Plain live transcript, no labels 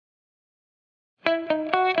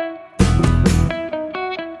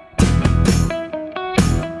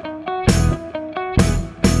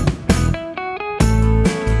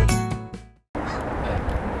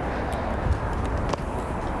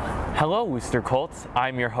Hello Wooster Colts,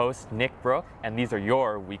 I'm your host Nick Brook, and these are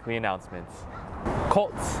your weekly announcements.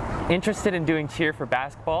 Colts, interested in doing cheer for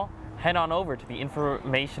basketball? Head on over to the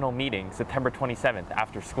informational meeting September 27th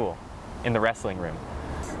after school in the wrestling room.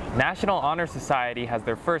 National Honor Society has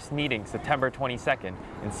their first meeting September 22nd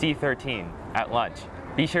in C13 at lunch.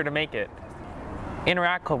 Be sure to make it.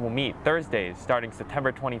 Interact Club will meet Thursdays starting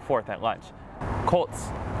September 24th at lunch. Colts,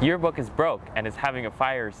 yearbook is broke and is having a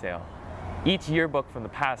fire sale. Each yearbook from the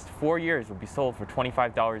past 4 years will be sold for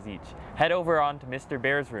 $25 each. Head over on to Mr.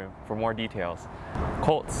 Bear's room for more details.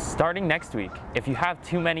 Colts, starting next week, if you have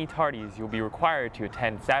too many tardies, you'll be required to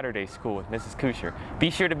attend Saturday school with Mrs. Kusher. Be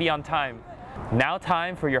sure to be on time. Now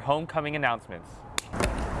time for your homecoming announcements.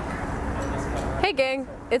 Hey gang,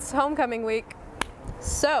 it's homecoming week.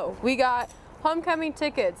 So we got homecoming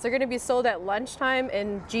tickets. They're going to be sold at lunchtime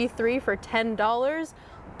in G3 for $10,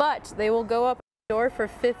 but they will go up door for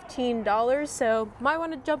 $15, so might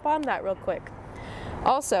want to jump on that real quick.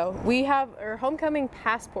 Also, we have our homecoming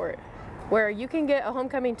passport, where you can get a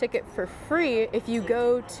homecoming ticket for free if you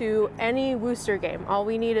go to any Wooster game. All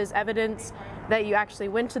we need is evidence that you actually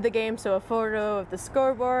went to the game, so a photo of the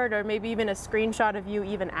scoreboard or maybe even a screenshot of you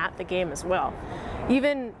even at the game as well.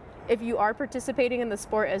 Even if you are participating in the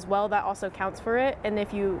sport as well, that also counts for it. And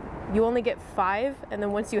if you only get 5, and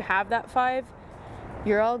then once you have that 5,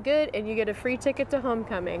 you're all good and you get a free ticket to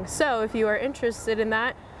homecoming. So if you are interested in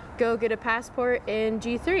that, go get a passport in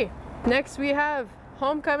G3. Next we have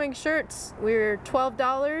homecoming shirts. We're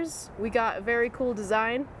 $12. We got a very cool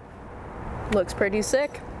design. Looks pretty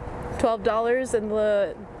sick. $12 in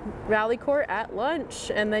the rally court at lunch.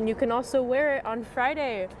 And then you can also wear it on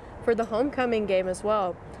Friday for the homecoming game as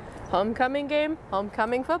well. Homecoming game,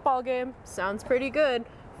 homecoming football game. Sounds pretty good.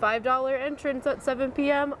 $5 entrance at 7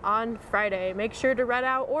 p.m. on Friday. Make sure to red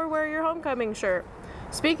out or wear your homecoming shirt.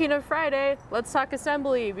 Speaking of Friday, let's talk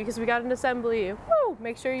assembly because we got an assembly. Woo!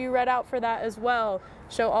 Make sure you red out for that as well.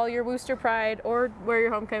 Show all your Wooster pride or wear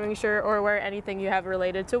your homecoming shirt or wear anything you have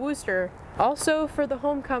related to Wooster. Also for the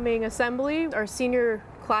homecoming assembly, our senior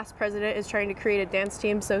class president is trying to create a dance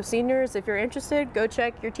team. So seniors, if you're interested, go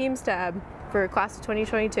check your teams tab for class of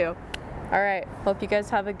 2022. All right, hope you guys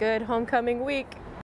have a good homecoming week.